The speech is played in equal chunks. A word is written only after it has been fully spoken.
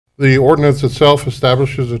The ordinance itself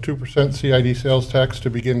establishes a 2% CID sales tax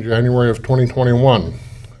to begin January of 2021.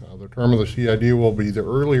 The term of the CID will be the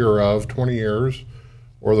earlier of 20 years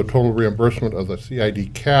or the total reimbursement of the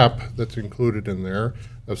CID cap that's included in there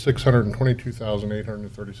of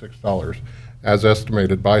 $622,836 as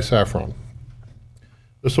estimated by Saffron.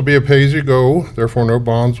 This will be a pay-as-you-go, therefore no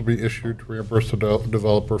bonds will be issued to reimburse the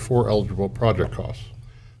developer for eligible project costs.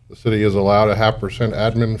 The city is allowed a 0.5%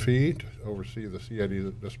 admin fee to oversee the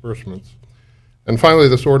CID disbursements. And finally,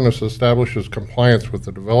 this ordinance establishes compliance with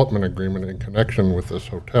the development agreement in connection with this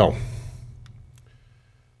hotel.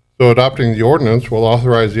 So adopting the ordinance will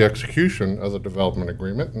authorize the execution of the development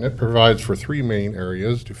agreement, and it provides for three main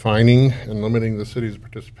areas: defining and limiting the city's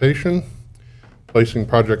participation, placing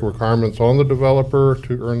project requirements on the developer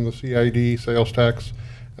to earn the CID sales tax,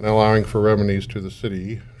 and allowing for remedies to the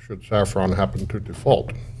city should Saffron happen to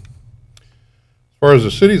default. As far as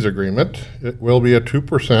the city's agreement, it will be a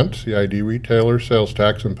 2% CID retailer sales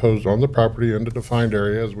tax imposed on the property in the defined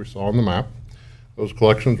area as we saw on the map. Those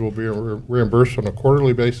collections will be reimbursed on a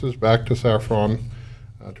quarterly basis back to Saffron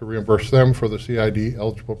to reimburse them for the CID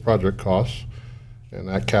eligible project costs, and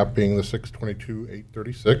that cap being the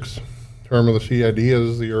 $622,836. Term of the CID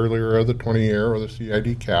is the earlier of the 20-year or the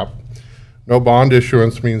CID cap. No bond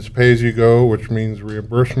issuance means pay-as-you-go, which means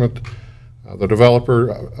reimbursement. The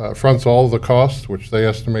developer fronts all of the costs, which they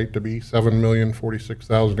estimate to be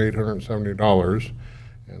 $7,046,870,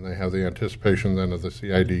 and they have the anticipation then of the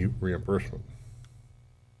CID reimbursement.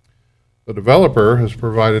 The developer has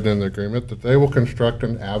provided in the agreement that they will construct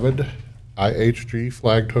an Avid IHG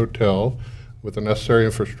flagged hotel with the necessary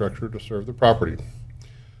infrastructure to serve the property.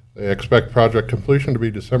 They expect project completion to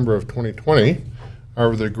be December of 2020.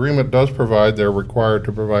 However, the agreement does provide they're required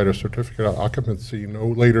to provide a certificate of occupancy no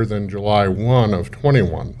later than July 1 of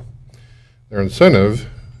 21. Their incentive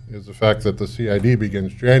is the fact that the CID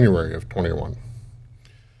begins January of 21.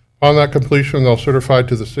 Upon that completion, they'll certify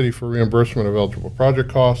to the city for reimbursement of eligible project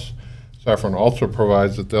costs. Saffron also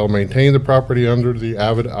provides that they'll maintain the property under the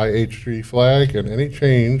Avid IHG flag, and any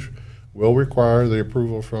change will require the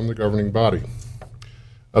approval from the governing body.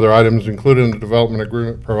 Other items included in the development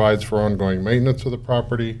agreement provides for ongoing maintenance of the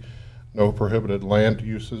property, no prohibited land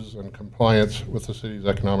uses, and compliance with the city's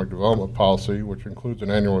economic development policy, which includes an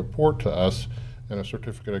annual report to us and a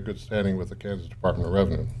certificate of good standing with the Kansas Department of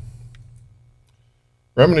Revenue.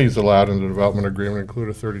 Remedies allowed in the development agreement include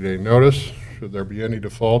a 30-day notice should there be any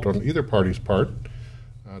default on either party's part,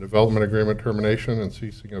 development agreement termination and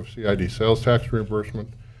ceasing of CID sales tax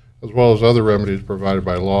reimbursement, as well as other remedies provided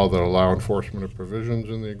by law that allow enforcement of provisions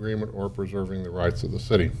in the agreement or preserving the rights of the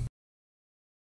city.